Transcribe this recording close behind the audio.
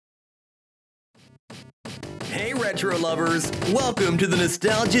retro lovers. Welcome to the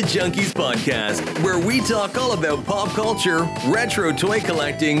Nostalgia Junkies podcast, where we talk all about pop culture, retro toy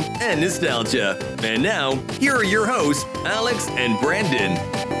collecting, and nostalgia. And now, here are your hosts, Alex and Brandon.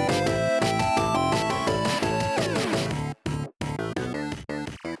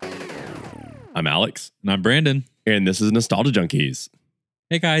 I'm Alex. And I'm Brandon. And this is Nostalgia Junkies.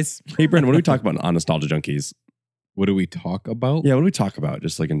 Hey, guys. Hey, Brandon, what do we talk about on Nostalgia Junkies? What do we talk about? Yeah, what do we talk about,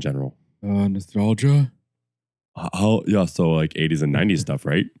 just like in general? Nostalgia. So like 80s and 90s stuff,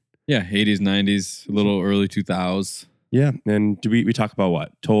 right? Yeah, 80s, 90s, a little early 2000s. Yeah, and do we talk about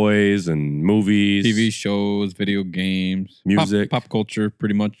what? Toys and movies? TV shows, video games. Music. Pop culture,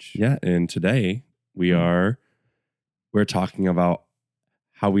 pretty much. Yeah, and today we're talking about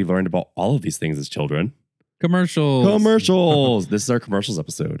how we learned about all of these things as children. Commercials. This is our commercials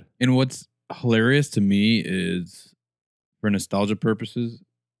episode. And what's hilarious to me is, for nostalgia purposes,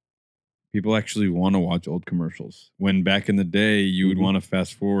 people actually want to watch old commercials. When back in the day, you would want to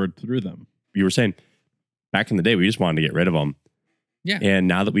fast forward through them. You were saying back in the day, we just wanted to get rid of them. Yeah. And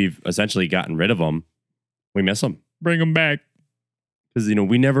now that we've essentially gotten rid of them, we miss them. Bring them back. Because,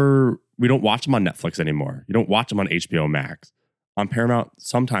 we don't watch them on Netflix anymore. You don't watch them on HBO Max. On Paramount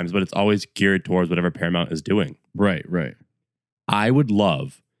sometimes, but it's always geared towards whatever Paramount is doing. Right. I would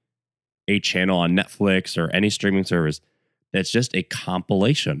love a channel on Netflix or any streaming service that's just a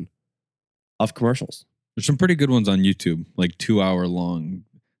compilation of commercials. There's some pretty good ones on YouTube, like 2-hour long,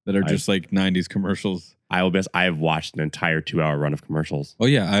 that are just like 90s commercials. I will guess I've watched an entire 2-hour run of commercials. Oh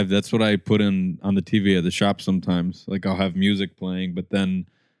yeah, that's what I put in on the TV at the shop sometimes. Like I'll have music playing, but then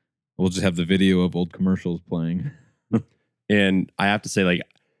we'll just have the video of old commercials playing. And I have to say, like,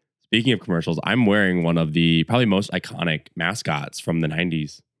 speaking of commercials, I'm wearing one of the probably most iconic mascots from the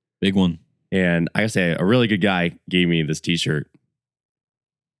 90s. Big one. And I gotta say, a really good guy gave me this t-shirt.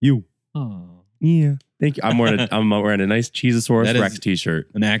 You. Oh. Yeah. Thank you. I'm wearing a nice Cheezosaurus Rex t-shirt.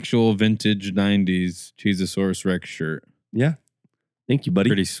 An actual vintage 90s Cheezosaurus Rex shirt. Yeah. Thank you, buddy.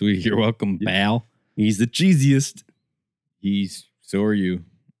 Pretty sweet. You're welcome, pal. He's the cheesiest. So are you.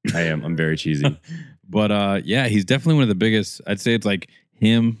 I am. I'm very cheesy. But yeah, he's definitely one of the biggest. I'd say it's like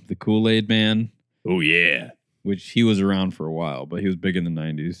him, the Kool-Aid Man. Oh, yeah. Which he was around for a while, but he was big in the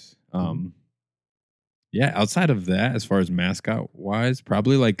 90s. Yeah, outside of that, as far as mascot-wise,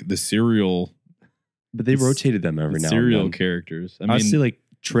 probably like the cereal. But they rotated them every now and then. Cereal characters. I see like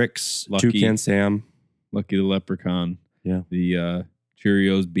Trix, Lucky, Toucan Sam. Lucky the Leprechaun. Yeah. The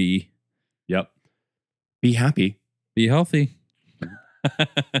Cheerios Bee. Yep. Be happy. Be healthy.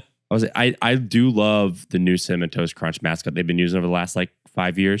 I do love the new Cinnamon Toast Crunch mascot they've been using over the last like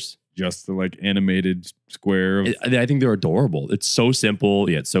 5 years. Just the like animated square. I think they're adorable. It's so simple,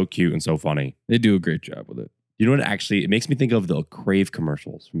 yet so cute and so funny. They do a great job with it. You know what? Actually, it makes me think of the Crave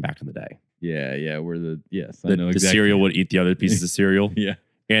commercials from back in the day. Yeah. Where I know exactly. The cereal would eat the other pieces of cereal. Yeah.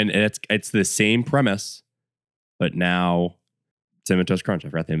 And it's the same premise, but now Cinnamon Toast Crunch. I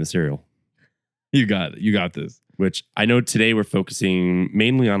forgot the name of the cereal. You got it. You got this. Which I know today we're focusing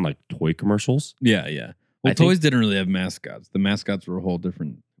mainly on like toy commercials. Yeah. Well, toys didn't really have mascots. The mascots were a whole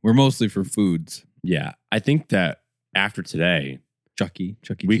different. We're mostly for foods. Yeah. I think that after today, Chucky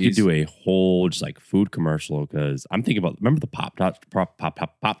we Cheese. could do a whole just like food commercial because I'm thinking about, remember the Pop-Tarts?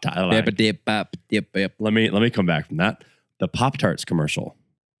 Let me come back from that. The Pop-Tarts commercial.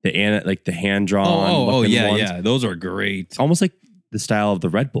 The hand drawn. Oh, yeah. Those are great. Almost like the style of the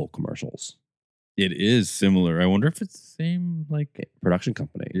Red Bull commercials. It is similar. I wonder if it's the same like production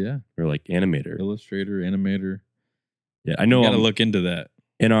company. Yeah. Or like animator. Illustrator, animator. Yeah, I know. You gotta look into that.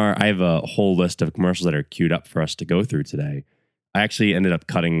 I have a whole list of commercials that are queued up for us to go through today. I actually ended up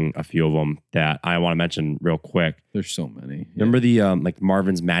cutting a few of them that I want to mention real quick. There's so many. Yeah. Remember the like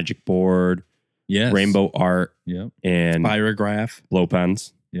Marvin's Magic Board? Yes. Rainbow Art. Yeah. And Spirograph. Blow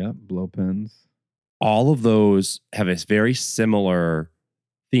Pens. Yeah. Blow pens. All of those have a very similar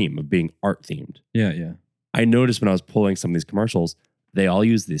theme of being art themed. Yeah. I noticed when I was pulling some of these commercials, they all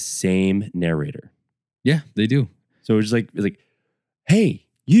use the same narrator. Yeah, they do. So it's like, hey,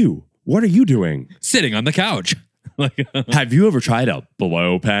 you, what are you doing? Sitting on the couch. Have you ever tried a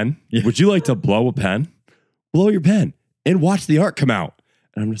blow pen? Yeah. Would you like to blow a pen? Blow your pen and watch the art come out.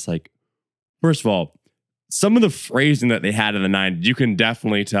 And I'm just like, first of all, some of the phrasing that they had in the 90s, you can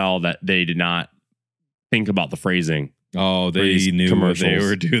definitely tell that they did not think about the phrasing. Oh, they knew what they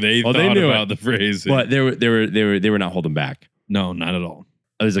were doing. They thought about the phrasing. But they were not holding back. No, not at all.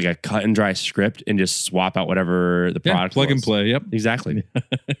 It was like a cut and dry script and just swap out whatever the product plug was. and play. Yep. Exactly.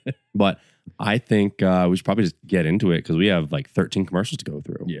 But I think we should probably just get into it because we have like 13 commercials to go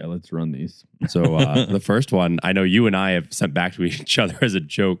through. Yeah, let's run these. So the first one, I know you and I have sent back to each other as a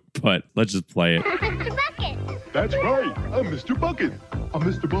joke, but let's just play it. That's right. I'm Mr. Bucket. I'm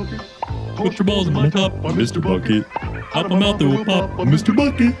Mr. Bucket. Put your balls in my top. I'm Mr. Bucket. Pop them out, they will pop. I'm Mr.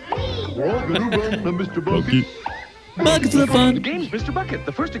 Bucket. We're all gonna run. I'm Mr. Bucket. Buckets of fun. The game's Mr. Bucket.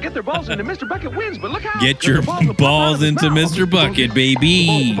 The first to get their balls into Mr. Bucket wins, but look out. Get your balls into Mr. Bucket,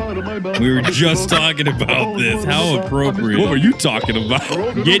 baby. We were just talking about this. How appropriate. What were you talking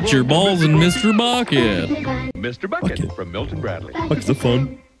about? Get your balls in Mr. Bucket. Mr. Bucket from Milton Bradley. Buckets of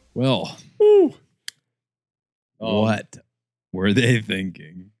fun. Well, Woo. what were they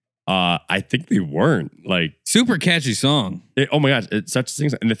thinking? I think they weren't like. Super catchy song. Oh my gosh, it's such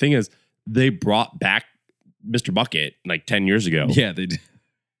things. And the thing is, they brought back Mr. Bucket like 10 years ago. Yeah, they did.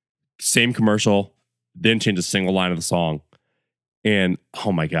 Same commercial, didn't change a single line of the song. And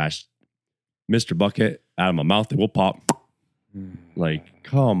oh my gosh, Mr. Bucket, out of my mouth, it will pop. Like,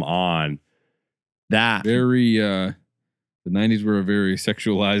 come on. That Very, the 90s were a very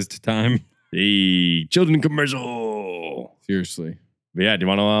sexualized time. the children commercial. Seriously. But yeah, do you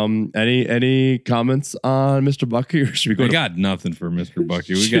want to any comments on Mr. Bucket, or should we go? I To, got nothing for Mr.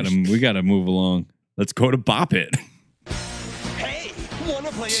 Bucket. We gotta move along. let's go to Bop It. Hey, want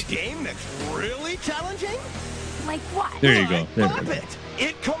to play a game that's really challenging? Like what? There you go. There Bop it is. it.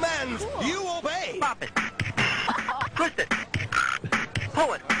 It commands. You obey. Bop it. Twist it.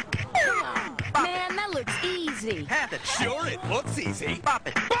 Pull it. Man, that looks easy. Half it. Sure, it looks easy. Bop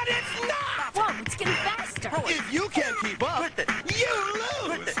it. But it's not. Whoa, it's getting faster. If you can't keep up, you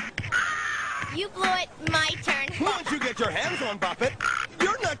lose. You blew it. My turn. Once you get your hands on Bop It,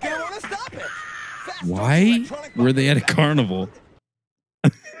 you're not going to want to stop it. Fast Why electronic were they at a Bop It. carnival?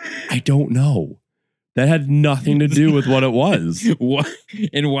 I don't know. That had nothing to do with what it was. Why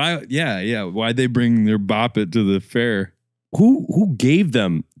and why? Yeah. Why'd they bring their Bop It to the fair? Who gave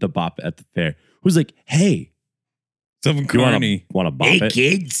them the Bop It at the fair? Who's like, hey, Some you carny. want to bop it?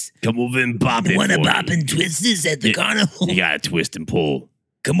 kids, Come over and bop it. want to for bop me. and twist this at the carnival? You gotta twist and pull.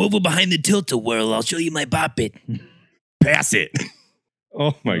 Come over behind the tilt-a-whirl. I'll show you my bop it. Pass it.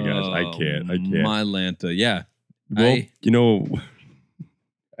 Oh my gosh, I can't. My Lanta. Yeah. Well,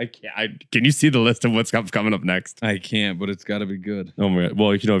 I can't. Can you see the list of what's coming up next? I can't, but it's got to be good. Oh my god.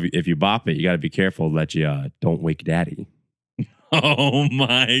 Well, if you bop it, you got to be careful that you don't wake daddy. Oh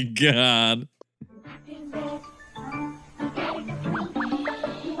my God.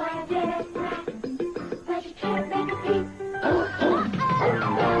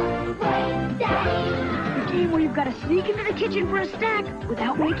 The game where you've got to sneak into the kitchen for a snack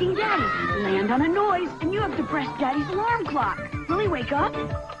without waking Daddy. Land on a noise, and you have to press Daddy's alarm clock. Will he wake up?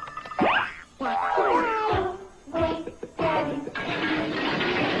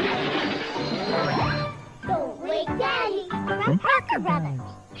 Don't wake Daddy. From Parker Brothers.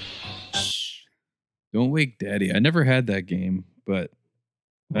 Don't Wake Daddy. I never had that game, but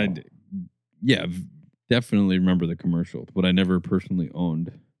definitely remember the commercial, but I never personally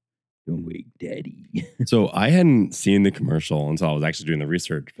owned Don't Wake Daddy. So I hadn't seen the commercial until I was actually doing the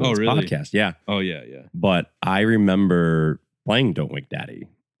research for this really? podcast. Yeah. Oh, yeah. But I remember playing Don't Wake Daddy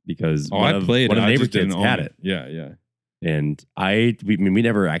because I played one it. of the I neighbor just didn't kids own had it. Yeah. And we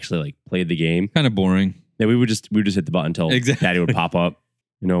never actually like played the game. Kind of boring. Yeah, we would just hit the button until Exactly. Daddy would pop up.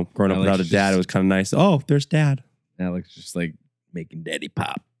 You know, growing up Alex without a dad, it was kind of nice. Oh, there's Dad. Alex just like making Daddy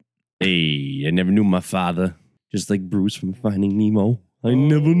pop. Hey, I never knew my father. Just like Bruce from Finding Nemo. I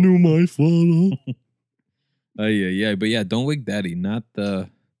never knew my father. Yeah. But yeah, Don't Wake Daddy. Not the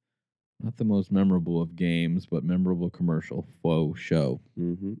most memorable of games, but memorable commercial. Whoa, show.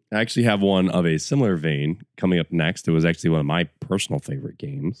 Mm-hmm. I actually have one of a similar vein coming up next. It was actually one of my personal favorite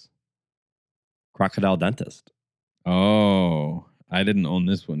games. Crocodile Dentist. Oh, I didn't own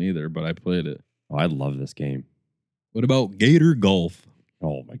this one either, but I played it. Oh, I love this game. What about Gator Golf?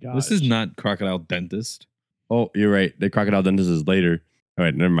 Oh my god. This is not Crocodile Dentist. Oh, you're right. The Crocodile Dentist is later. All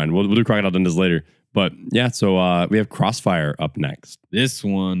right, never mind. We'll do Crocodile Dentist later. But yeah, so we have Crossfire up next. This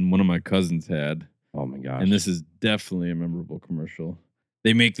one of my cousins had. Oh my gosh. And this is definitely a memorable commercial.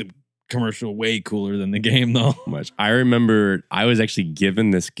 They make the commercial way cooler than the game, though. Much. I remember I was actually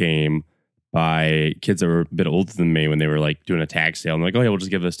given this game by kids that were a bit older than me when they were like doing a tag sale. I'm like, oh yeah, we'll just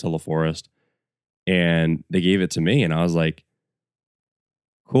give this to LaForest. And they gave it to me, and I was like,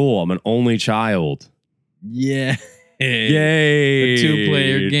 cool, I'm an only child. Yeah. Yay. A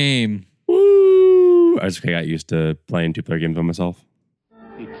 2-player game. Woo! I just got used to playing 2-player games by myself.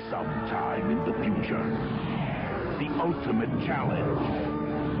 It's sometime in the future. The ultimate challenge.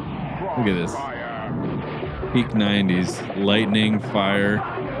 Look at this. Crossfire. Peak 90s. Lightning, fire.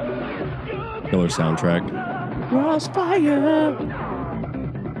 Killer soundtrack. Crossfire.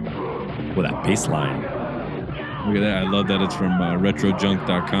 With that bass line, Look at that. I love that it's from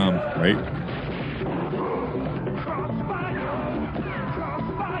retrojunk.com. right?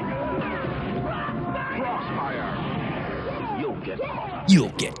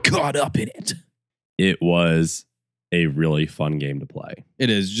 caught up in it. It was a really fun game to play. It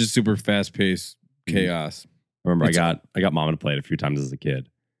is just super fast paced chaos. I remember It's- I got mom to play it a few times as a kid.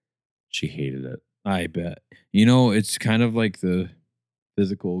 She hated it. I bet. You know, it's kind of like the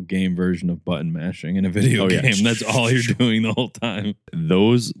physical game version of button mashing in a video Oh, yeah. game. That's all you're doing the whole time.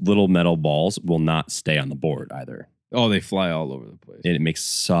 Those little metal balls will not stay on the board either. Oh, they fly all over the place. And it makes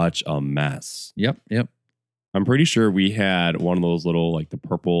such a mess. Yep. I'm pretty sure we had one of those little, like the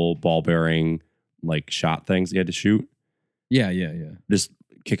purple ball bearing, like shot things you had to shoot, Yeah. just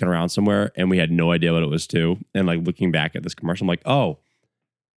kicking around somewhere. And we had no idea what it was to. And like looking back at this commercial, I'm like, oh,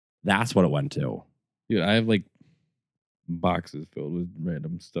 that's what it went to. Dude, I have like boxes filled with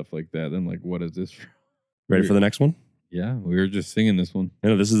random stuff like that. I'm like, what is this? Ready for the next one? Yeah, we were just singing this one.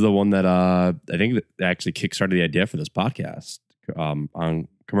 No, this is the one that I think that actually kickstarted the idea for this podcast on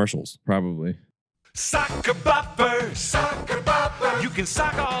commercials. Probably. Soccer boppers, soccer boppers. You can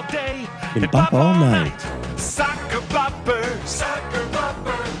sock all day And bop all night. Soccer boppers, soccer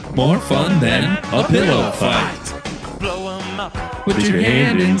boppers. More fun than a pillow fight. Blow 'em up. Put your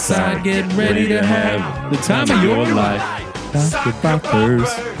hand inside, get ready to have the time of your life. Soccer boppers.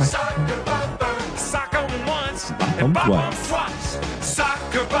 Soccer boppers. Sock 'em once Bop 'em and bop 'em twice. twice.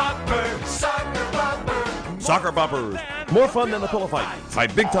 Soccer boppers, soccer boppers. Soccer Boppers. More fun than a pillow fight by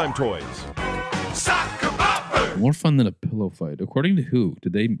Big Time Toys. Soccer boppers. More fun than a pillow fight. According to who?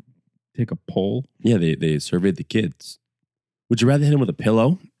 Did they take a poll? Yeah, they surveyed the kids. Would you rather hit him with a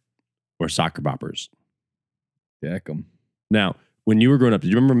pillow or soccer boppers? Deck 'em. Now, when you were growing up, did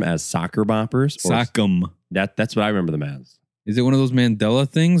you remember them as soccer boppers? Or Sock 'em. That's what I remember them as. Is it one of those Mandela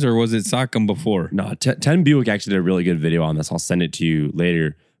things or was it sock 'em before? No, Ten Buick actually did a really good video on this. I'll send it to you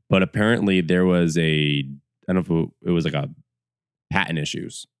later. But apparently there was I don't know if it was like a patent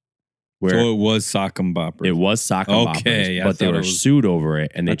issues where So it was sock 'em boppers. it was soccer Okay, boppers, I but they thought it were was- sued over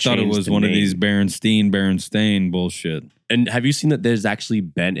it and they I thought it changed was the one of name. these Berenstain bullshit. And have you seen that there's actually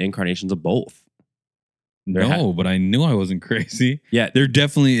been incarnations of both? There No, but I knew I wasn't crazy. Yeah, There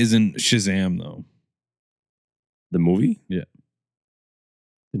definitely isn't Shazam though. the movie? Yeah.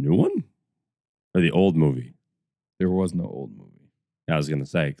 The new one? Or the old movie? There was no old movie. I was gonna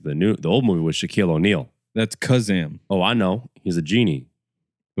say the old movie was Shaquille O'Neal. That's Kazam. Oh, I know. He's a genie.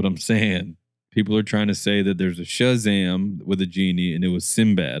 But I'm saying people are trying to say that there's a Shazam with a genie and it was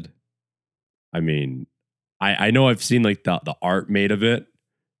Sinbad. I mean, I know I've seen like the art made of it,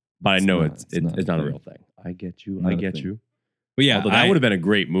 but I know not- it's not a thing. real thing. I get you. Not I a get thing. you. But yeah, Although that would have been a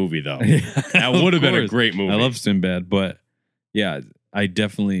great movie, though. that That would have been a great movie. I love Sinbad, but yeah, I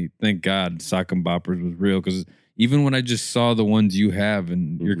definitely thank God Sock 'em Boppers was real because even when I just saw the ones you have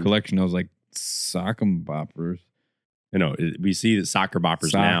in your Mhm. collection, I was like, Sock 'em Boppers. You know, we see the soccer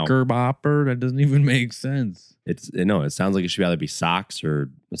boppers now. Soccer Bopper? That doesn't even make sense. It sounds like it should either be socks or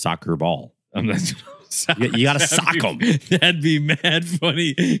a soccer ball. That's You gotta That'd sock be- 'em. That'd be mad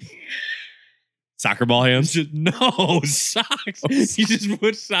funny. Soccer ball hands. No socks. You just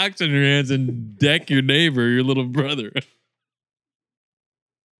put socks in your hands and deck your neighbor, your little brother.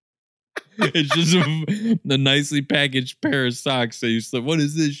 It's just a nicely packaged pair of socks. So you slip. What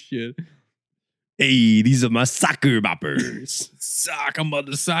is this shit? Hey, these are my soccer boppers. Sock. I'm about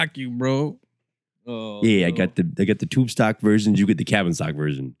to sock you, bro. Oh, Yeah, I no. got the tube stock versions. You get the cabin stock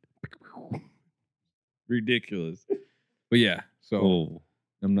version. ridiculous. But yeah, so Oh,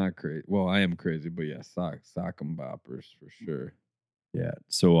 I'm not crazy. Well, I am crazy, but yeah, sock 'em boppers for sure. yeah.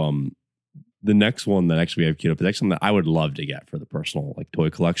 So the next one that actually we have queued up is actually something that I would love to get for the personal like toy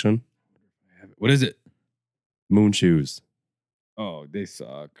collection. What is it? Moon shoes. Oh, they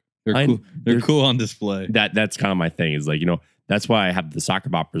suck. They're I- cool. They're they're- cool on display. That's kind of my thing. Is like, you know, that's why I have the soccer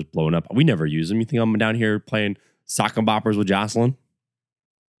boppers blown up. We never use them. You think I'm down here playing soccer boppers with Jocelyn?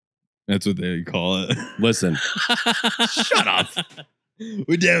 That's what they call it. Listen, shut up.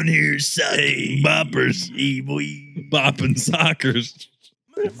 We're down here sucking boppers. Hey, boy. Bopping sockers.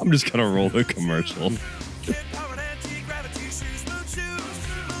 I'm just gonna roll the commercial.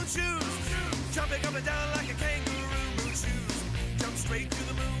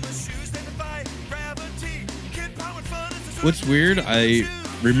 What's weird, I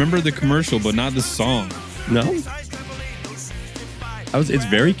remember the commercial, but not the song. No, it's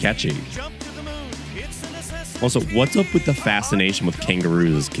very catchy. Also, what's up with the fascination with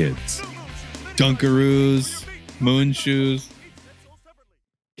kangaroos as kids? Dunkaroos, moon shoes,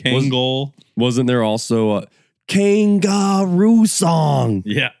 Kangol. Wasn't there also a kangaroo song?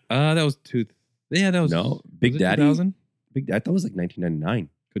 Yeah. That was Yeah, that was No, Big was it Daddy? 2000? I thought it was like 1999.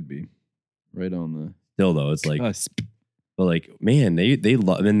 Could be. Right on the Still though, it's like, cusp. but like, man, they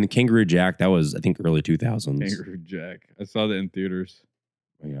love. And then the Kangaroo Jack, that was I think early 2000s. Kangaroo Jack. I saw that in theaters.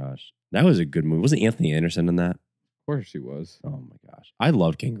 Oh my gosh. That was a good movie. Wasn't Anthony Anderson in that? Of course he was. Oh my gosh. I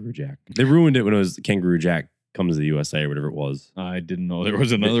loved Kangaroo Jack. They ruined it when it was Kangaroo Jack Comes to the USA or whatever it was. I didn't know there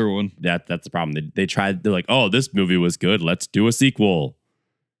was another one. That's the problem. They tried, they're like, oh, this movie was good. Let's do a sequel.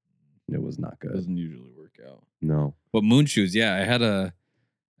 It was not good. Doesn't usually work out. No. But moon shoes, yeah, I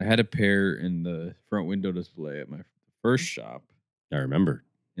had a pair in the front window display at my first shop. I remember.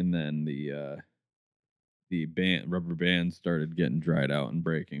 And then the rubber bands started getting dried out and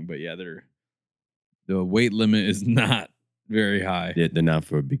breaking. But yeah, the weight limit is not very high. They're not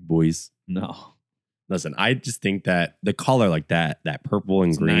for big boys. No. Listen, I just think that the color like that purple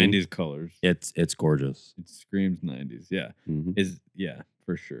and It's green, 90s colors. it's gorgeous. It screams 90s. Yeah. Mhm. Yeah,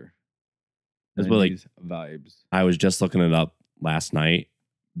 for sure. That's what, like, 90s vibes. I was just looking it up last night.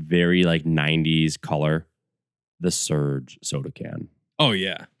 Very like 90s color. The Surge soda can. Oh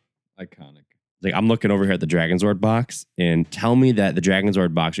yeah. Iconic. Like I'm looking over here at the Dragonzord box and tell me that the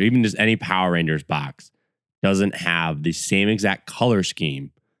Dragonzord box or even just any Power Rangers box doesn't have the same exact color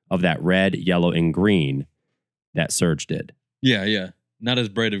scheme of that red, yellow, and green that Surge did. Yeah, yeah. Not as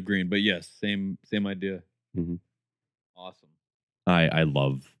bright of green, but yes, same idea. Mhm. Awesome. I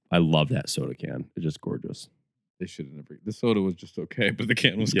love that soda can. It's just gorgeous. They should have never. The soda was just okay, but the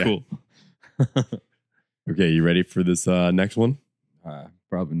can was Yeah. cool. Okay, you ready for this next one?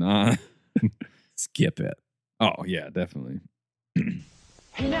 Probably not. Skip it. Oh yeah, definitely.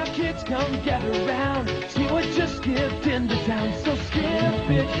 Hey now kids, come gather around. See what just skipped into town. So skip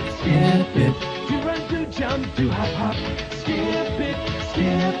it. Do run, do jump, do hop hop. Skip it.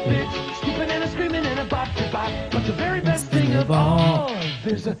 Skipping and a screaming and a bop to bop. But the very best thing of all,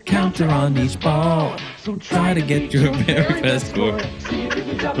 there's a counter on each ball. So try to get your very best score. See if you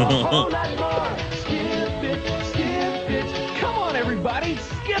can jump a whole lot more. Skip it. Come on everybody,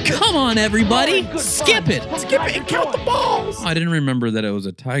 skip it. Come on, everybody. Good Skip fun. it. We'll Skip drive it and you count the joy. balls. I didn't remember that it was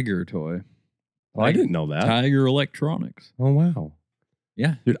a Tiger toy. Oh, I didn't know that. Tiger Electronics. Oh, wow.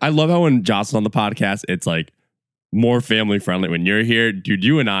 Yeah. Dude, I love how when Jocelyn on the podcast, it's like more family friendly. When you're here, dude,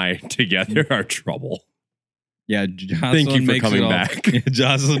 you and I together are trouble. Yeah, Jocelyn Thank you for makes coming it all, back. Yeah,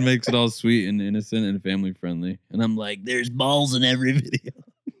 Jocelyn makes it all sweet and innocent and family friendly. And I'm like, There's balls in every video.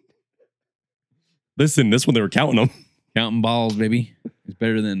 Listen, this one they were counting them. counting balls, baby. It's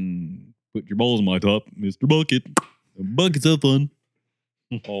better than put your balls in my top, Mr. Bucket. Buckets of fun.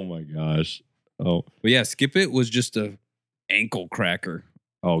 Oh my gosh. Oh. But yeah, Skip It was just a ankle cracker.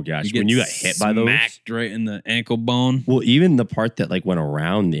 Oh gosh. get When you got hit by those. smacked right in the ankle bone. Well, even the part that like went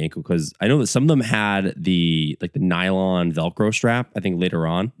around the ankle, because I know that some of them had the nylon Velcro strap. I think later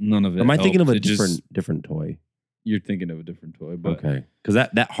on. None of it. Or am I thinking of a helped. It just- different toy? You're thinking of a different toy, but Okay, because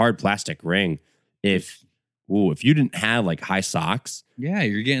that hard plastic ring, if you didn't have like high socks, yeah,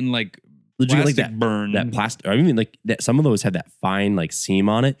 you're getting like legit like plastic burn. that plastic. I mean, like that. Some of those had that fine like seam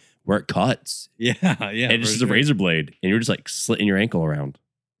on it where it cuts. Yeah, yeah. And it's for just a sure. razor blade, and you're just like slitting your ankle around.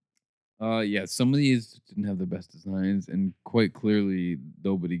 Yeah, some of these didn't have the best designs, and quite clearly,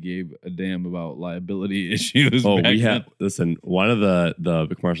 nobody gave a damn about liability issues. Oh, back we have. then. Listen, one of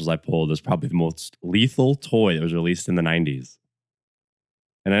the commercials I pulled is probably the most lethal toy that was released in the 90s.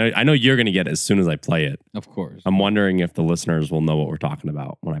 And I know you're going to get it as soon as I play it. Of course. I'm wondering if the listeners will know what we're talking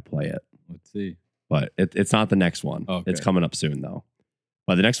about when I play it. Let's see. But it's not the next one. Okay. It's coming up soon, though.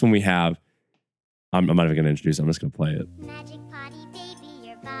 But the next one we have, I'm not even going to introduce it. I'm just going to play it. Magic potty, baby,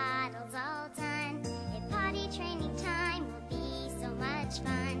 your bottle's all done. If potty training time will be so much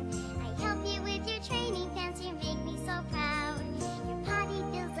fun. I help you with your training pants, you make me so proud. Your potty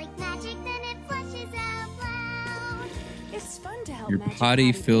feels like magic, then it flushes out loud. It's fun to help Your Magic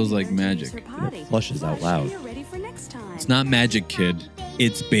potty feels Baby like learn to use magic. her potty. It flushes out loud. You're ready for next time. It's not magic, kid.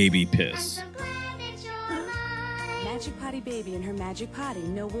 It's baby piss. Magic Potty Baby and her Magic Potty.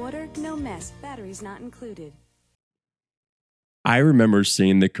 No water, no mess. Batteries not included. I remember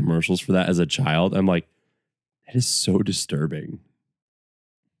seeing the commercials for that as a child. I'm like, that is so disturbing.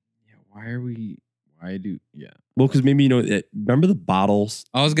 Yeah, yeah. Well, because maybe, remember the bottles?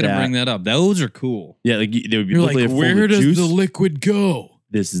 I was gonna bring that up. Those are cool. Yeah, like they would be You're literally like, full where of does juice. the liquid go?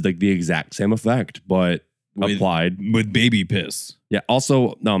 This is like the exact same effect, but applied with baby piss. Yeah.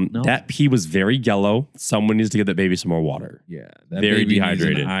 Also, that pee was very yellow. Someone needs to give that baby some more water. Yeah, that very baby needs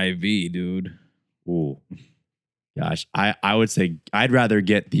an dehydrated. IV, dude. Ooh, gosh, I would say I'd rather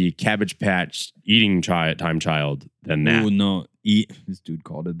get the Cabbage Patch eating time child than that. Oh no, this dude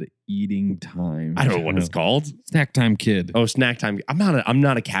called it the eating time. I don't know what it's called. Snack time kid. Oh, snack time. I'm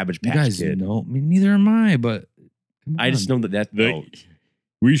not a Cabbage You Patch guys kid. know, I mean, neither am I. But come I just on. know that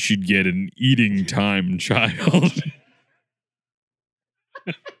we should get an eating time child.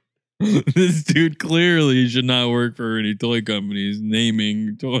 This dude clearly should not work for any toy companies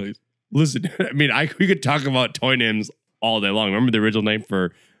naming toys. Listen, I mean, we could talk about toy names all day long. Remember the original name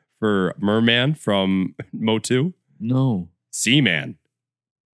for Merman from Motu? No. Seaman.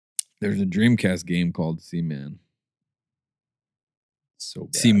 There's a Dreamcast game called Seaman. So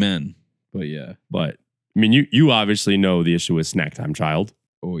bad. Seamen. But yeah. But I mean, you obviously know the issue with Snack Time Child.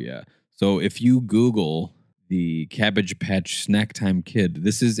 Oh yeah. So if you Google the Cabbage Patch Snack Time Kid,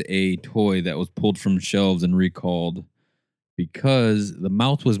 this is a toy that was pulled from shelves and recalled because the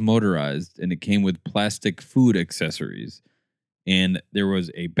mouth was motorized and it came with plastic food accessories. And there was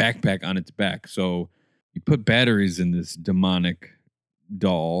a backpack on its back. So you put batteries in this demonic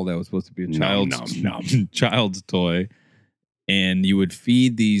doll that was supposed to be a child's toy. And you would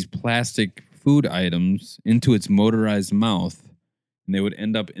feed these plastic food items into its motorized mouth. And they would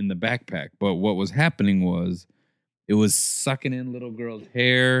end up in the backpack. But what was happening was it was sucking in little girls'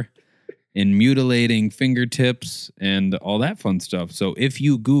 hair and mutilating fingertips and all that fun stuff. So if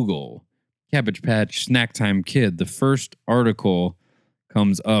you Google Cabbage Patch Snack Time Kid, the first article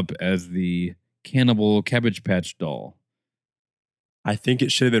comes up as the cannibal Cabbage Patch doll. I think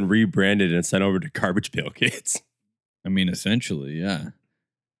it should have been rebranded and sent over to Garbage Pail Kids. I mean, essentially, yeah.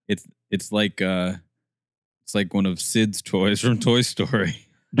 It's like one of Sid's toys from Toy Story.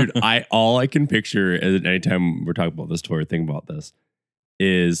 Dude, all I can picture anytime we're talking about this toy or think about this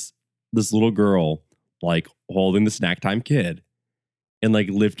is this little girl like holding the Snack Time Kid and like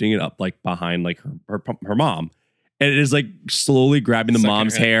lifting it up like behind like her mom. And it is like slowly grabbing the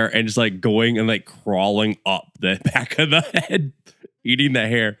mom's hair and just like going and like crawling up the back of the head, eating the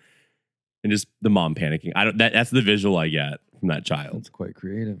hair, and just the mom panicking. That's the visual I get from that child. That's quite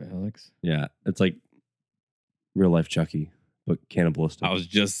creative, Alex. Yeah. It's like real life Chucky, but cannibalistic. I was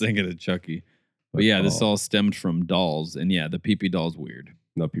just thinking of Chucky. But yeah, this all stemmed from dolls. And yeah, the pee-pee doll's weird.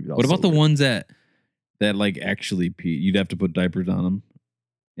 No, pee-pee doll's What about so the ones that like actually pee? You'd have to put diapers on them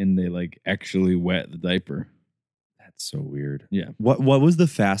and they like actually wet the diaper. That's so weird. Yeah. What was the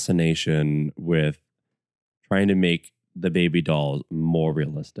fascination with trying to make the baby dolls more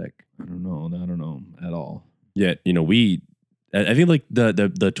realistic? I don't know at all. Yet, I think like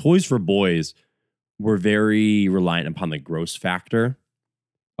the toys for boys were very reliant upon the gross factor.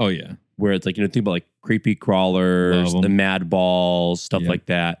 Oh yeah. Where it's like, think about like creepy crawlers, the mad balls, stuff like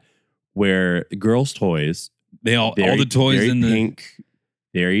that. Where the girls' toys, all the toys very in pink,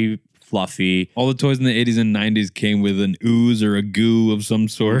 very fluffy. All the toys in the 80s and 90s came with an ooze or a goo of some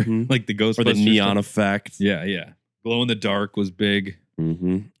sort, like the Ghostbusters. Or the neon effect. Yeah, yeah. Glow in the dark was big.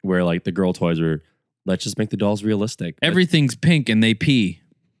 Mm-hmm. Where like the girl toys were, let's just make the dolls realistic. Everything's pink and they pee.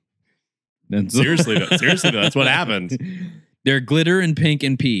 Seriously, that's what happened. They're glitter and pink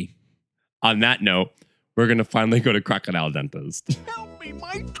and pee. On that note, we're going to finally go to Crocodile Dentist. Help me,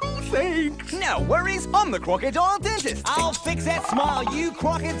 my toothache. No worries, I'm the Crocodile Dentist. I'll fix that smile, you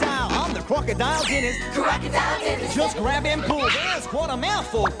crocodile. I'm the Crocodile Dentist. Crocodile Dentist. Just grab and pull. There's quite a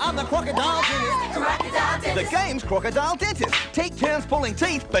mouthful. I'm the Crocodile Dentist. Crocodile Dentist. The game's Crocodile Dentist. Take turns pulling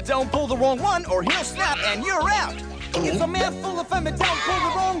teeth, but don't pull the wrong one or he'll snap and you're out. It's a mouthful of fun, but don't pull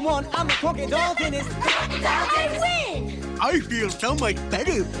the wrong one. I'm the Crocodile Dentist. Crocodile Dentist. Win! I feel so much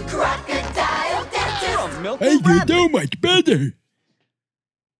better. Crocodile Dentist. From Milton I feel Bradley. so much better.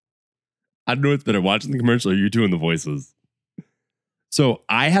 I don't know what's better, watching the commercial or you doing the voices. So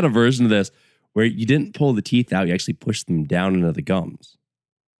I had a version of this where you didn't pull the teeth out, you actually pushed them down into the gums.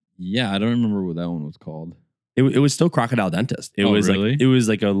 Yeah, I don't remember what that one was called. It was still Crocodile Dentist. It was really? Like it was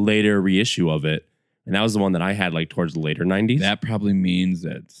like a later reissue of it. And that was the one that I had like towards the later 90s. That probably means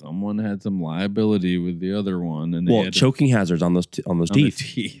that someone had some liability with the other one. And they had choking hazards on those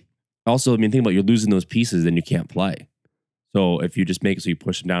teeth. Also, I mean, think about you're losing those pieces, then you can't play. So if you just make it so you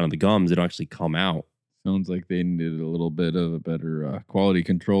push them down on the gums, they don't actually come out. Sounds like they needed a little bit of a better quality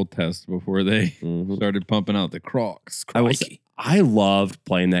control test before they started pumping out the Crocs. I loved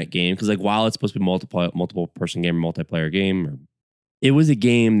playing that game because like while it's supposed to be multiple person game or multiplayer game, it was a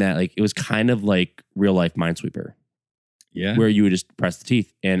game that like it was kind of like real life Minesweeper. Yeah. Where you would just press the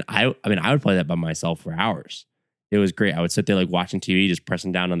teeth. And I would play that by myself for hours. It was great. I would sit there like watching TV, just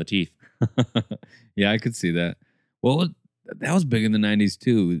pressing down on the teeth. Yeah, I could see that. Well, that was big in the 90s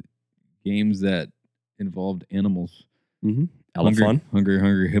too. Games that involved animals. Mm-hmm. Elephant.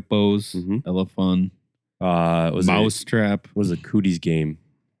 Hungry Hippos. Elephant. Mousetrap. Was a Cooties game.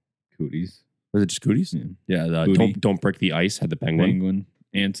 Cooties. Was it just Cooties? Yeah. Don't Break the Ice had the penguin.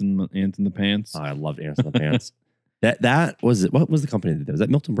 Ants in the Pants. Oh, I loved Ants in the Pants. That was it. What was the company that did that? Was that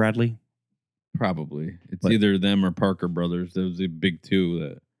Milton Bradley? Probably. It's either them or Parker Brothers. Those are the big two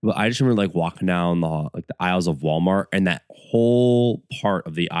that. But I just remember like walking down the aisles of Walmart, and that whole part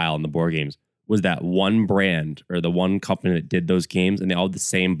of the aisle in the board games was that one brand or the one company that did those games, and they all had the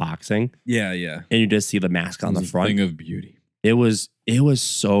same boxing. Yeah, yeah. And you just see the mascot on the front. Thing of beauty. It was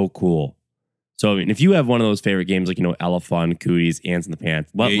so cool. So I mean, if you have one of those favorite games like Elefun, Cooties, Ants in the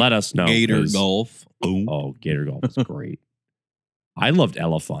Pants, let us know. Gator Golf. Oh, Gator Golf is great. I loved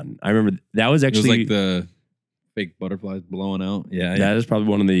Elefun. I remember that was actually like the fake butterflies blowing out. Yeah, that is probably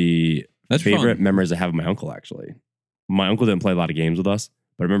one of the favorite fun. memories I have of my uncle. Actually, my uncle didn't play a lot of games with us,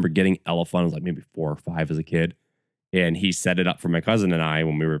 but I remember getting Elefun. I was like maybe 4 or 5 as a kid, and he set it up for my cousin and I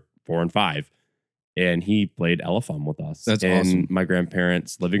when we were 4 and 5, and he played Elefun with us. That's in awesome. my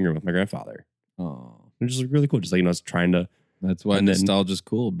grandparents' living room with my grandfather. Oh, Which is really cool. Just like, I was trying to. That's why nostalgia's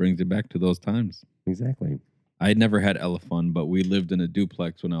cool. It brings it back to those times. Exactly. I had never had Elefun, but we lived in a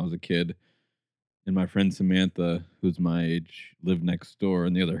duplex when I was a kid. And my friend Samantha, who's my age, lived next door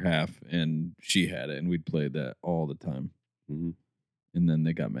in the other half. And she had it. And we'd play that all the time. Mm-hmm. And then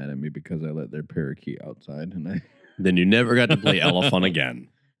they got mad at me because I let their parakeet outside. And Then you never got to play Elefun again.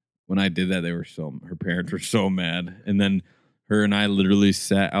 When I did that, her parents were so mad. And then her and I literally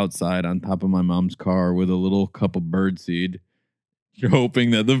sat outside on top of my mom's car with a little cup of birdseed,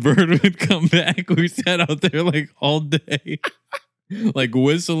 hoping that the bird would come back. We sat out there like all day, like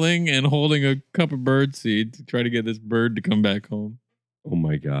whistling and holding a cup of birdseed to try to get this bird to come back home. Oh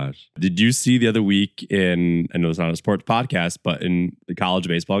my gosh. Did you see the other week I know it's not a sports podcast, but in the college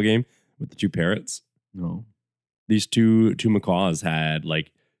baseball game with the 2 parrots? No. These two macaws had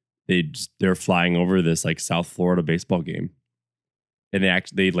they're flying over this like South Florida baseball game. And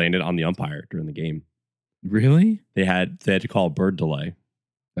they landed on the umpire during the game. Really? They had to call a bird delay.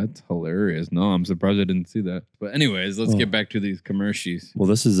 That's hilarious. No, I'm surprised I didn't see that. But anyways, let's get back to these commercials. Well,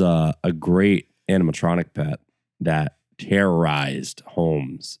 this is a great animatronic pet that terrorized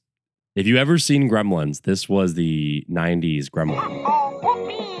homes. If you ever seen Gremlins, this was the 90s Gremlin.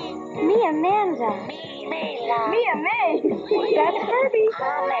 Me, Amanda. Me, May. That's Herbie.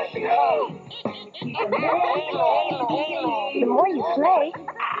 The more you play,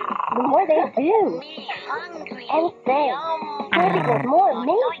 the more they do. And say, Herbie gets more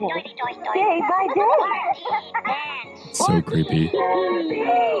amazing day by day. So creepy.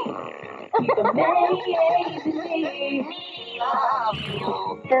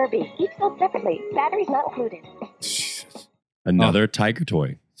 Herbie, each sold separately. Batteries not included. Another tiger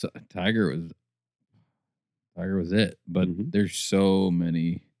toy. So Tiger was it. But there's so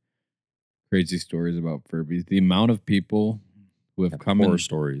many crazy stories about Furbies. The amount of people who have come in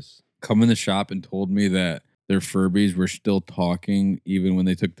the shop and told me that their Furbies were still talking even when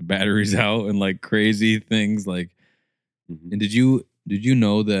they took the batteries out, and like crazy things like. And did you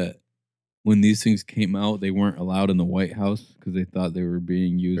know that when these things came out, they weren't allowed in the White House because they thought they were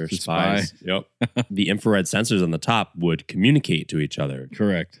being used to spy? Yep. The infrared sensors on the top would communicate to each other.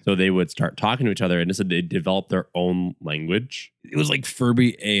 Correct. So they would start talking to each other, and they developed their own language. It was like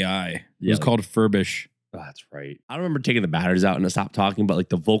Furby AI. It was called Furbish. Oh, that's right. I don't remember taking the batteries out and it stopped talking, but like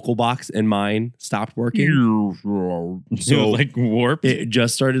the vocal box in mine stopped working. So like warped. It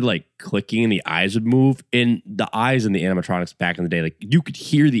just started like clicking and the eyes would move. And the eyes in the animatronics back in the day, like you could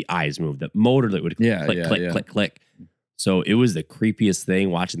hear the eyes move. The motor that would click. So it was the creepiest thing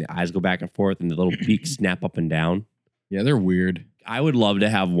watching the eyes go back and forth and the little beak snap up and down. Yeah, they're weird. I would love to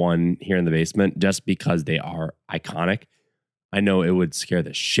have one here in the basement just because they are iconic. I know it would scare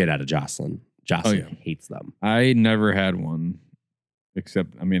the shit out of Jocelyn. Jocelyn hates them. I never had one,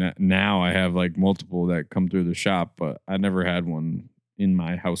 except, I mean, now I have like multiple that come through the shop, but I never had one in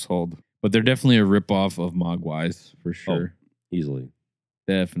my household. But they're definitely a ripoff of Mogwais for sure. Oh, easily.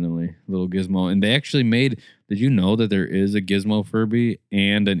 Definitely. Little Gizmo. And they actually made, did you know that there is a Gizmo Furby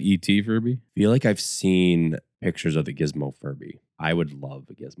and an ET Furby? I feel like I've seen pictures of the Gizmo Furby. I would love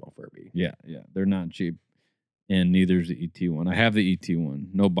a Gizmo Furby. Yeah. They're not cheap. And neither's the ET one. I have the ET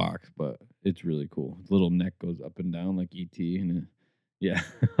one. No box, but it's really cool. His little neck goes up and down like ET. And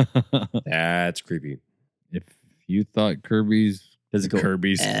That's creepy. If you thought Kirby's...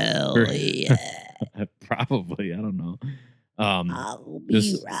 Kirby's... Hell yeah. Probably. I don't know. I'll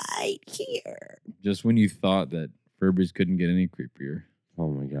be right here. Just when you thought that Furbies couldn't get any creepier. Oh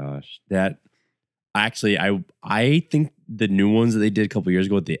my gosh. That... Actually, I think the new ones that they did a couple years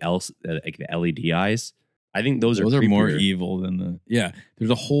ago with the LED eyes... I think those are more evil than the... Yeah. There's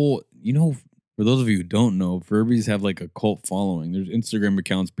a whole... You know, for those of you who don't know, Furbies have like a cult following. There's Instagram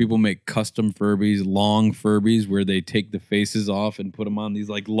accounts. People make custom Furbies, long Furbies, where they take the faces off and put them on these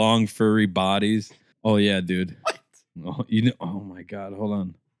like long furry bodies. Oh, yeah, dude. What? Oh, my God. Hold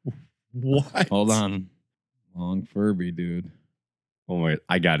on. What? Hold on. Long Furby, dude. Oh my,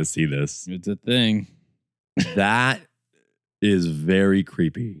 I got to see this. It's a thing. That is very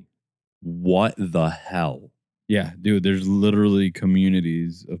creepy. What the hell? Yeah, dude, there's literally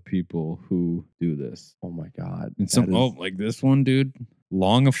communities of people who do this. Oh my God. And some, like this one, dude.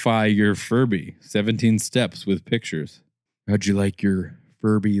 Longify your Furby. 17 steps with pictures. How'd you like your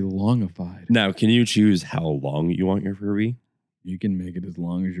Furby longified? Now, can you choose how long you want your Furby? You can make it as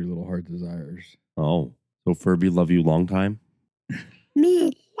long as your little heart desires. Oh, so Furby love you long time?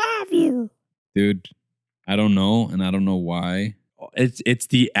 Me love you. Dude, I don't know, and I don't know why. It's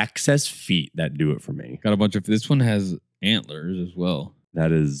the excess feet that do it for me. Got a bunch of, this one has antlers as well.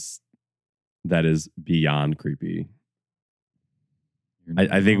 That is beyond creepy.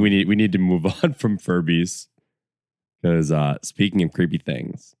 I think we need to move on from Furbies. Because speaking of creepy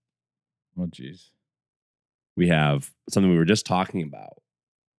things. Oh, jeez. We have something we were just talking about.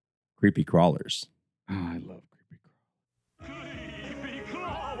 Creepy crawlers. Oh, I love creepy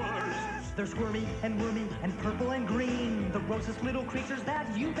crawlers. They're squirmy and wormy and purple and green. The grossest little creatures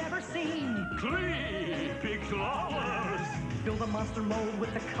that you've ever seen. Creepy crawlers. Build a monster mold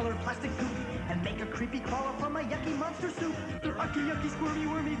with the colored plastic goop and make a creepy crawler from a yucky monster soup. They're yucky, squirmy,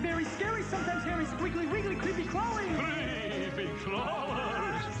 wormy, very scary, sometimes hairy, squiggly, wiggly, creepy crawling. Creepy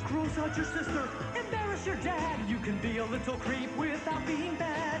crawlers. Gross out your sister, embarrass your dad. You can be a little creep without being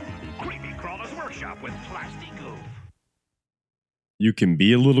bad. Creepy Crawlers Workshop with plastic goof. You can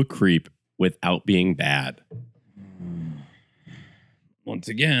be a little creep without being bad. Once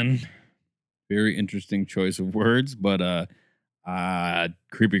again, very interesting choice of words, but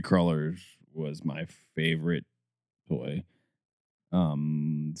creepy crawlers was my favorite toy.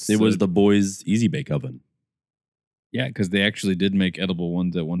 It was the boys' Easy Bake Oven. Yeah, because they actually did make edible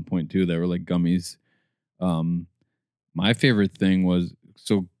ones at one point too. That were like gummies. My favorite thing was,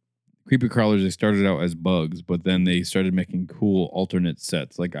 so creepy crawlers, they started out as bugs, but then they started making cool alternate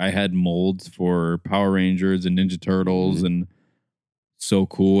sets. Like I had molds for Power Rangers and Ninja Turtles, and so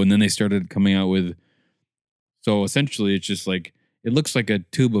cool. And then they started coming out with, so essentially it's just like, it looks like a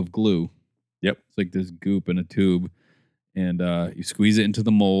tube of glue. Yep. It's like this goop in a tube, and you squeeze it into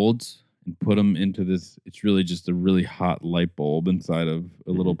the molds and put them into this. It's really just a really hot light bulb inside of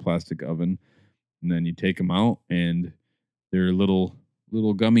a little plastic oven. And then you take them out and they're little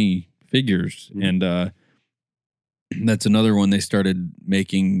gummy figures. And that's another one they started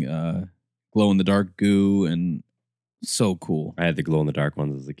making glow in the dark goo, and so cool. I had the glow in the dark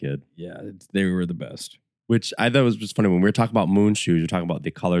ones as a kid. Yeah, they were the best. Which I thought was just funny. When we were talking about moon shoes, we were talking about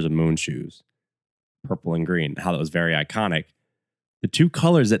the colors of moon shoes, purple and green, how that was very iconic. The two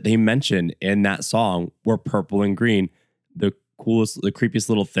colors that they mentioned in that song were purple and green, the coolest, the creepiest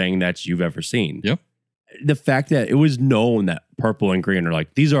little thing that you've ever seen. Yep. The fact that it was known that purple and green are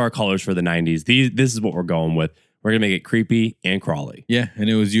like, these are our colors for the 90s. This is what we're going with. We're going to make it creepy and crawly. Yeah, and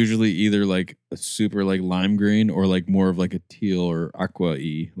it was usually either like a super like lime green or like more of like a teal or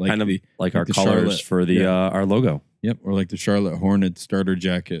aqua-y. Like kind of like our the colors Charlotte, for the our logo. Yep, or like the Charlotte Hornets starter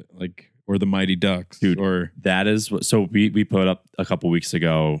jacket, like, or the Mighty Ducks. Dude, or that is what, so we put up a couple weeks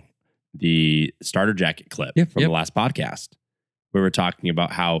ago the starter jacket clip from the last podcast. We were talking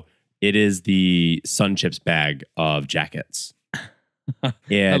about how it is the Sun Chips bag of jackets.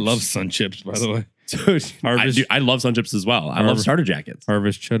 I love Sun Chips, by the way. So I love Sun Chips as well. I love starter jackets.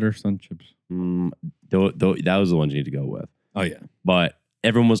 Harvest Cheddar Sun Chips. That was the ones you need to go with. Oh, yeah. But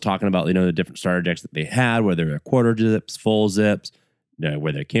everyone was talking about, the different starter jackets that they had, whether they're quarter zips, full zips,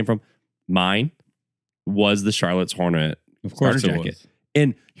 where they came from. Mine was the Charlotte's Hornet starter jacket.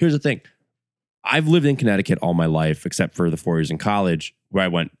 And here's the thing. I've lived in Connecticut all my life, except for the 4 years in college where I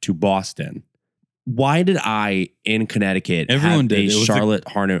went to Boston. Why did I in Connecticut have a Charlotte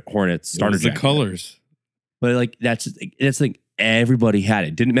Hornets starter jacket? The colors. But like that's like everybody had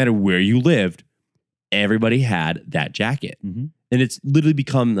it. Didn't matter where you lived, everybody had that jacket. Mm-hmm. And it's literally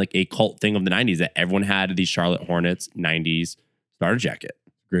become like a cult thing of the 90s that everyone had the Charlotte Hornets 90s starter jacket.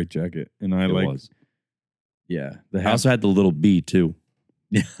 Great jacket. And I yeah. I also had the little bee too.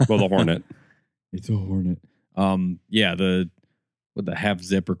 Yeah. Well, the Hornet. It's a Hornet. Yeah, the half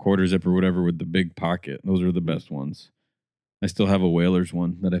zip or quarter zip or whatever with the big pocket. Those are the best ones. I still have a Whalers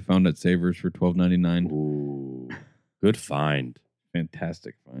one that I found at Savers for $12.99. Ooh, good find.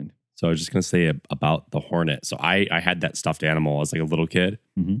 Fantastic find. So I was just gonna say about the Hornet. So I had that stuffed animal as like a little kid,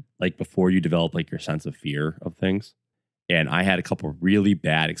 like before you develop like your sense of fear of things. And I had a couple of really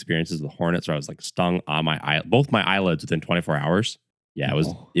bad experiences with Hornets where I was like stung on both my eyelids within 24 hours. Yeah,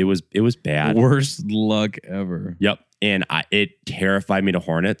 it was bad. Worst luck ever. Yep. And it terrified me to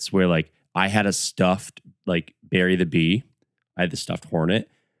Hornets where like I had a stuffed like Barry the Bee. I had the stuffed Hornet.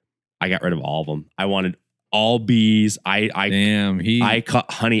 I got rid of all of them. I wanted all bees. I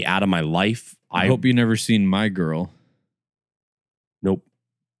cut honey out of my life. I hope you never seen My Girl. Nope.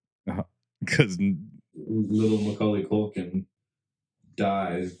 Because little Macaulay Culkin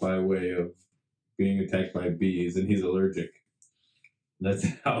dies by way of being attacked by bees, and he's allergic. That's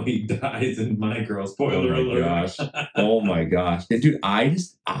how he dies in My Girl. Spoiler alert. Gosh. Oh my gosh. Dude, I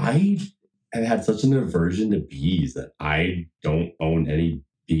have had such an aversion to bees that I don't own any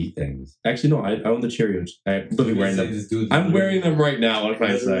bee things. Actually, no, I own the Cheerios. I'm literally wearing them. I'm wearing them right now. What can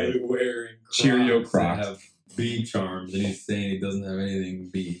I say? Wearing Cheerio Crocs. that have bee charms, and he's saying he doesn't have anything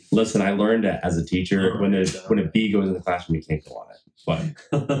bee. Listen, I learned that as a teacher, when a bee goes in the classroom, you can't go on it. But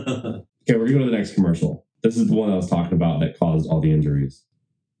okay, we're gonna go to the next commercial. This is the one I was talking about that caused all the injuries.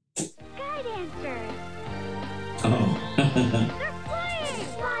 Sky dancers. Oh. They're flying.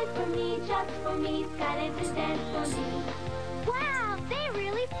 Fly for me, just for me. Sky dancers dance for me. Wow, they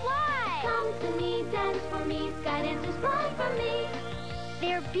really fly. Come to me, dance for me. Sky dancers fly for me.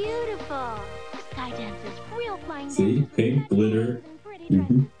 They're beautiful. Sky dancers, real flying See, dancers. pink glitter.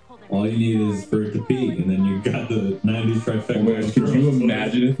 All you need is for it to pee, and then you got the 90s trifecta. Oh my gosh, could you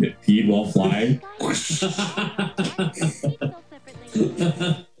imagine if it peed while flying?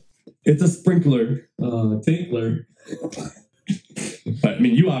 It's a sprinkler. Tinkler. But I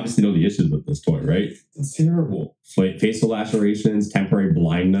mean, you obviously know the issues with this toy, right? It's terrible. Facial lacerations, temporary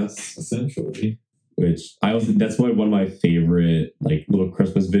blindness. Essentially. Which that's one of my favorite like little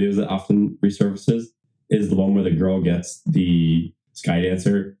Christmas videos that often resurfaces is the one where the girl gets the Sky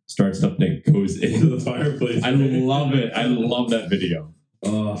Dancer, starts up and it goes into the fireplace. I love it. I love that video.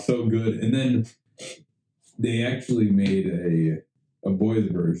 Oh, so good. And then they actually made a boys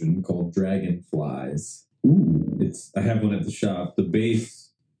version called Dragonflies. Ooh. I have one at the shop. The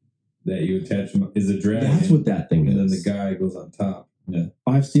base that you attach is a dragon. That's what that thing is. And then the guy goes on top. Yeah.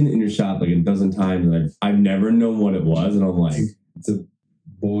 I've seen it in your shop like a dozen times, and I've never known what it was, and I'm like, it's a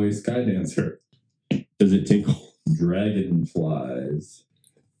boy Sky Dancer. Does it tinkle? Dragonflies.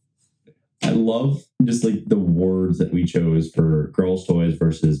 I love just like the words that we chose for girls' toys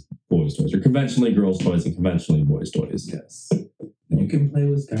versus boys' toys, or conventionally girls' toys and conventionally boys' toys. Yes. You can play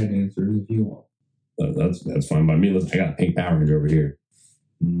with Sky Dancers if you want. That's fine by me. Listen, I got a pink Power Ranger over here.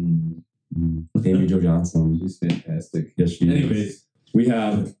 Amy Jo Johnson. She's fantastic. Yes, she Anyways, is.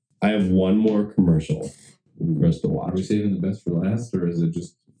 I have one more commercial for us to watch. Are we saving the best for last, or is it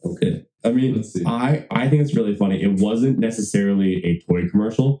just okay? I mean, let's see. I think it's really funny. It wasn't necessarily a toy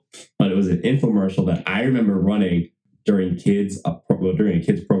commercial, but it was an infomercial that I remember running during a kids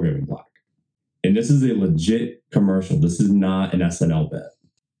programming block. And this is a legit commercial. This is not an SNL bit.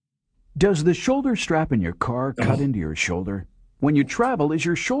 Does the shoulder strap in your car cut into your shoulder? When you travel, is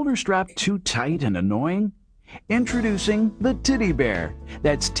your shoulder strap too tight and annoying? Introducing the Titty Bear.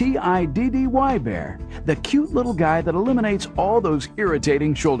 That's Tiddy Bear, the cute little guy that eliminates all those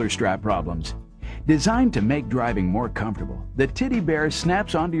irritating shoulder strap problems. Designed to make driving more comfortable, the Titty Bear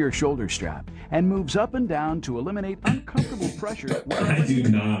snaps onto your shoulder strap and moves up and down to eliminate uncomfortable pressure. I do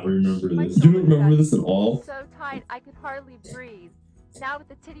not remember this. You don't remember this at all? So tight I could hardly breathe. Now with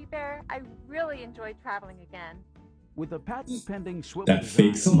the Titty Bear, I really enjoy traveling again. With a patent-pending swivel That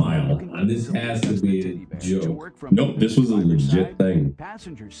fake smile. This has to be a joke. Nope, this was a legit thing.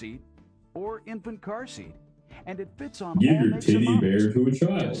 Passenger seat or infant car seat, and it fits on Give all your makes and titty models. bear to a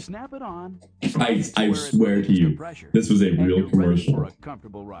child. Just snap it on. I swear to you, this was a real commercial.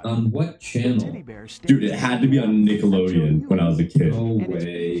 On what channel? Dude, it had to be on Nickelodeon when I was a kid. No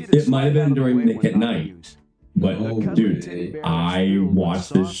way. It might have been during Nick at Night. But dude, I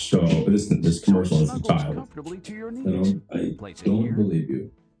watched this show, this commercial as a child. I don't believe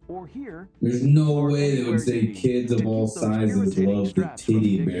you. Or here, there's no way they would say kids of all sizes love the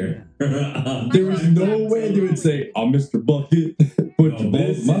Titty Bear. There was no way they would say, "I'm Mr. Bucket." Put your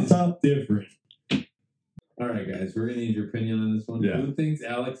balls in my top. Different. All right, guys, we're gonna need your opinion on this one. Yeah. Who thinks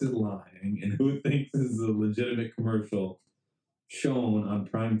Alex is lying, and who thinks this is a legitimate commercial shown on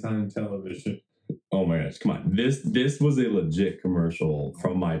primetime television? Oh my gosh, come on. This was a legit commercial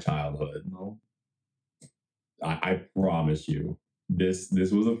from my childhood. No. I promise you. This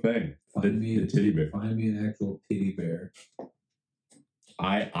was a thing. The titty bear. Find me an actual titty bear.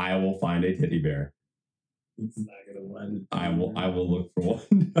 I will find a titty bear. It's not gonna find it. I will look for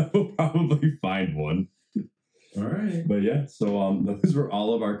one. I will probably find one. All right. But yeah, so those were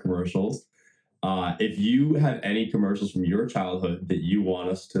all of our commercials. If you have any commercials from your childhood that you want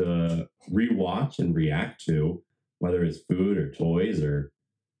us to rewatch and react to, whether it's food or toys or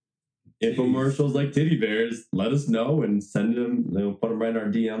infomercials like titty bears, let us know and send them, put them right in our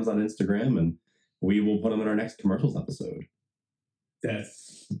DMs on Instagram, and we will put them in our next commercials episode.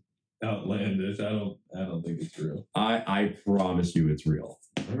 That's outlandish. I don't think it's real. I promise you it's real.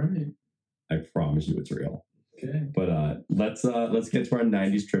 All right. I promise you it's real. Okay. But let's get to our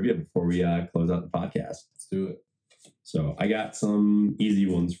 90s trivia before we close out the podcast. Let's do it. So I got some easy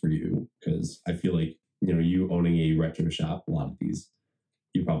ones for you because I feel like, you owning a retro shop, a lot of these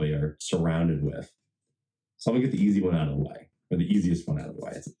you probably are surrounded with. So I'm going to get the easy one out of the way, or the easiest one out of the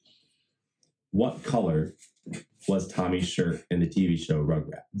way. What color was Tommy's shirt in the TV show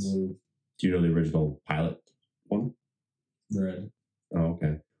Rugrats? Blue. Do you know the original pilot one? Red. Oh,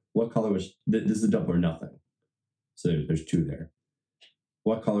 okay. What color was... This is a double or nothing. So there's two there.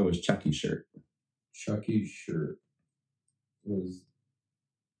 What color was Chucky's shirt? Chucky's shirt was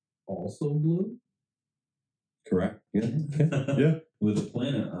also blue? Correct. Yeah. Yeah. With a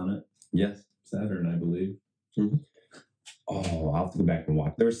planet on it. Yes. Saturn, I believe. Mm-hmm. Oh, I'll have to go back and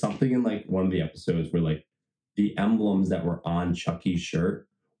watch. There was something in like one of the episodes where like the emblems that were on Chucky's shirt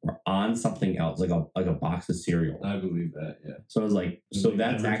were on something else, like a box of cereal. I believe that, yeah. So I was like, so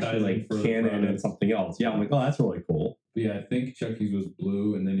that's actually like canon and something else. Yeah, I'm like, oh, that's really cool. But yeah, I think Chucky's was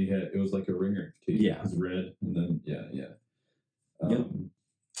blue, and then it was like a ringer too. Yeah. It was red, and then yeah. Yep.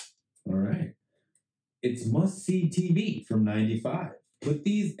 All right. It's must-see TV from 95. Put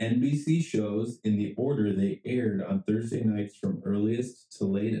these NBC shows in the order they aired on Thursday nights from earliest to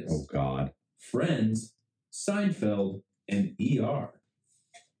latest. Oh, God. Friends, Seinfeld, and ER.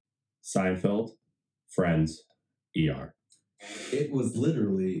 Seinfeld, Friends, ER. It was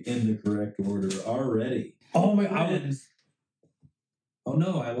literally in the correct order already. Oh, my God. Oh,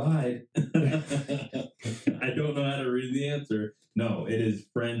 no, I lied. I don't know how to read the answer. No, it is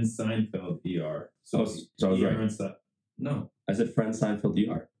Friends, Seinfeld, ER. So I was ER right. No. I said Friends, Seinfeld,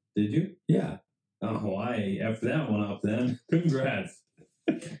 ER. Did you? Yeah. Oh, I effed that one up then. Congrats.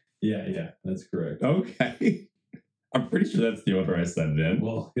 Yeah, that's correct. Okay. I'm pretty sure that's the order I sent it in.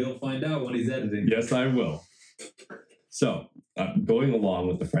 Well, he'll find out when he's editing. Yes, I will. So, going along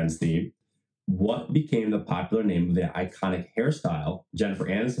with the Friends theme, what became the popular name of the iconic hairstyle Jennifer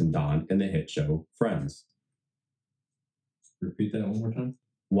Aniston donned in the hit show Friends? Repeat that one more time.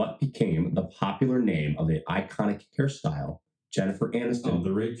 What became the popular name of the iconic hairstyle Jennifer Aniston? Oh,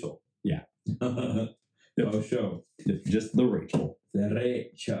 the Rachel. Yeah. Oh, show. Just the Rachel. The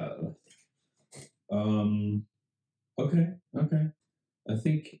Rachel. Okay. I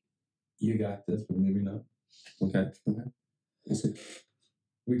think you got this, but maybe not. Okay. We'll see.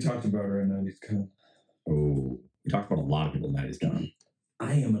 We talked about her in 90s Con. Oh, we talked about a lot of people in 90s Con.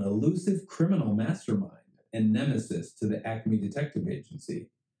 I am an elusive criminal mastermind and nemesis to the Acme Detective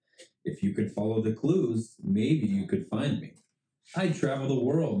Agency. If you could follow the clues, maybe you could find me. I travel the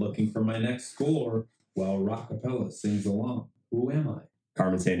world looking for my next score while Rockapella sings along. Who am I?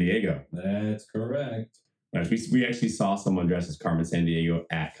 Carmen Sandiego. That's correct. We actually saw someone dressed as Carmen Sandiego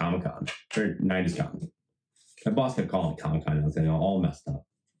at Comic-Con, or 90s Con. My boss kept calling it Comic-Con, and I was getting all messed up.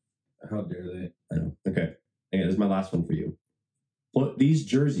 How dare they? I know. Okay, this is my last one for you. Put these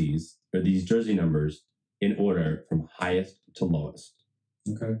jerseys, or these jersey numbers, in order from highest to lowest.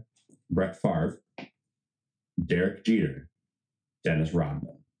 Okay. Brett Favre, Derek Jeter, Dennis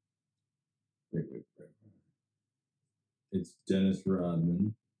Rodman. Wait. It's Dennis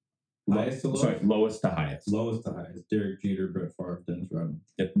Rodman. Highest to lowest? Sorry, lowest to highest. Lowest to highest. Derek Jeter, Brett Favre, Dennis Rodman.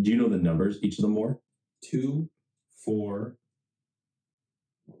 Yep. Do you know the numbers, each of them were? 2, 4.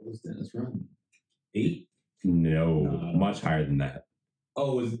 What was Dennis Rodman? 8? No, much higher than that.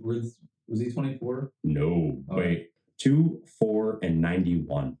 Oh, was he 24? No, Oh. wait. 2, 4, and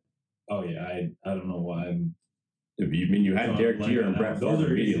 91. Oh yeah, I don't know why I'm. You mean you had Derek Jeter and Brett Favre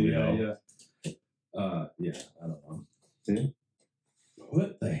immediately? Yeah. I don't know. See?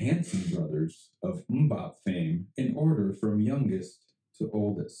 Put the Hanson brothers of Mbop fame in order from youngest to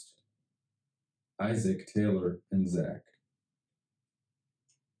oldest. Isaac, Taylor, and Zach.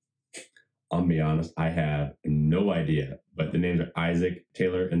 I'll be honest, I have no idea, but the names are Isaac,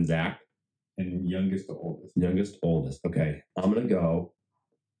 Taylor, and Zach. And youngest to oldest. Youngest, oldest. Okay, I'm going to go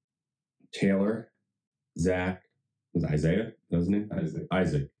Taylor, Zach, was it Isaiah? That was his name?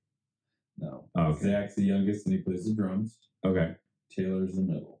 Isaac. No. Okay. Zach's the youngest and he plays the drums. Okay. Taylor's the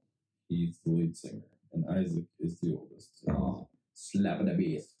middle. He's the lead singer. And Isaac is the oldest. Oh. Slapping the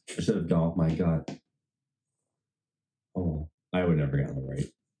bass. I should have gone. My God. Oh, I would never gotten it right.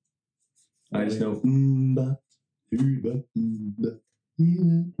 I just know. It's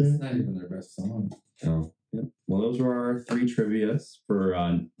not even their best song. Oh, yeah. Well, those were our 3 trivias for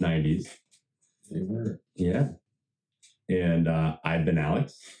 90s. They were. Yeah. And I've been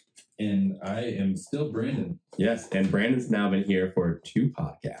Alex. And I am still Brandon. Yes, and Brandon's now been here for 2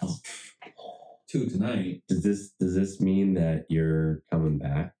 podcasts. 2 tonight. Does this mean that you're coming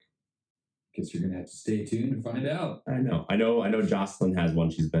back? Guess you're gonna have to stay tuned to find out. I know Jocelyn has one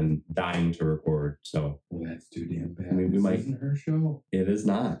she's been dying to record. So well, that's too damn bad. I mean, we this might. Isn't her show? It is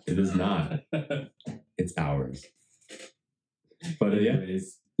not. It's ours. But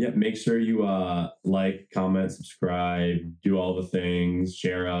yeah, make sure you like, comment, subscribe, do all the things,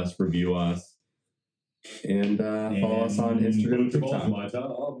 share us, review us, and follow us on Instagram and TikTok. My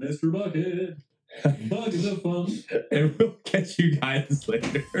top, Mr. Bucket. Bucket of fun. And we'll catch you guys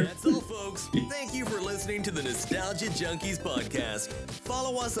later. That's all, folks. Thank you for listening to the Nostalgia Junkies podcast.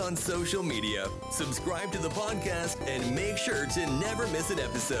 Follow us on social media, subscribe to the podcast, and make sure to never miss an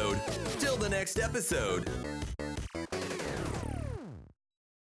episode. Till the next episode.